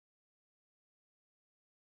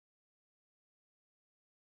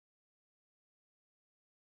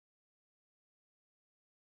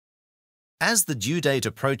As the due date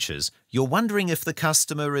approaches, you're wondering if the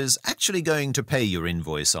customer is actually going to pay your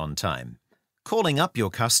invoice on time. Calling up your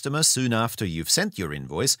customer soon after you've sent your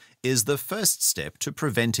invoice is the first step to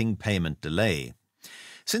preventing payment delay.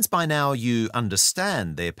 Since by now you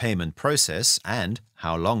understand their payment process and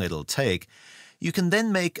how long it'll take, you can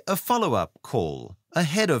then make a follow-up call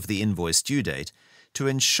ahead of the invoice due date to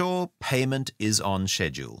ensure payment is on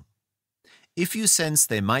schedule. If you sense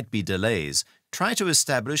there might be delays, try to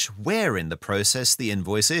establish where in the process the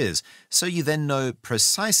invoice is, so you then know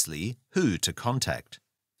precisely who to contact.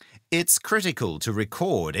 It's critical to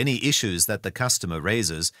record any issues that the customer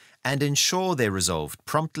raises and ensure they're resolved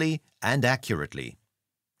promptly and accurately.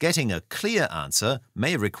 Getting a clear answer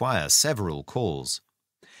may require several calls.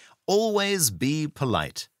 Always be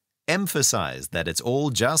polite. Emphasize that it's all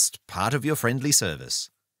just part of your friendly service.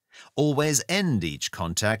 Always end each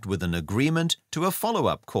contact with an agreement to a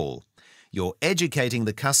follow-up call. You're educating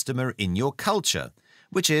the customer in your culture,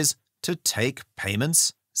 which is to take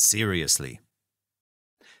payments seriously.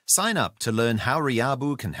 Sign up to learn how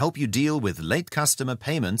RIABU can help you deal with late customer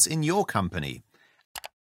payments in your company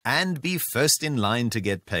and be first in line to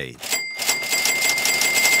get paid.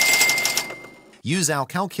 Use our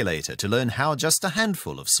calculator to learn how just a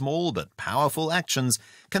handful of small but powerful actions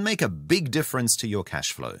can make a big difference to your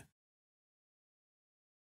cash flow.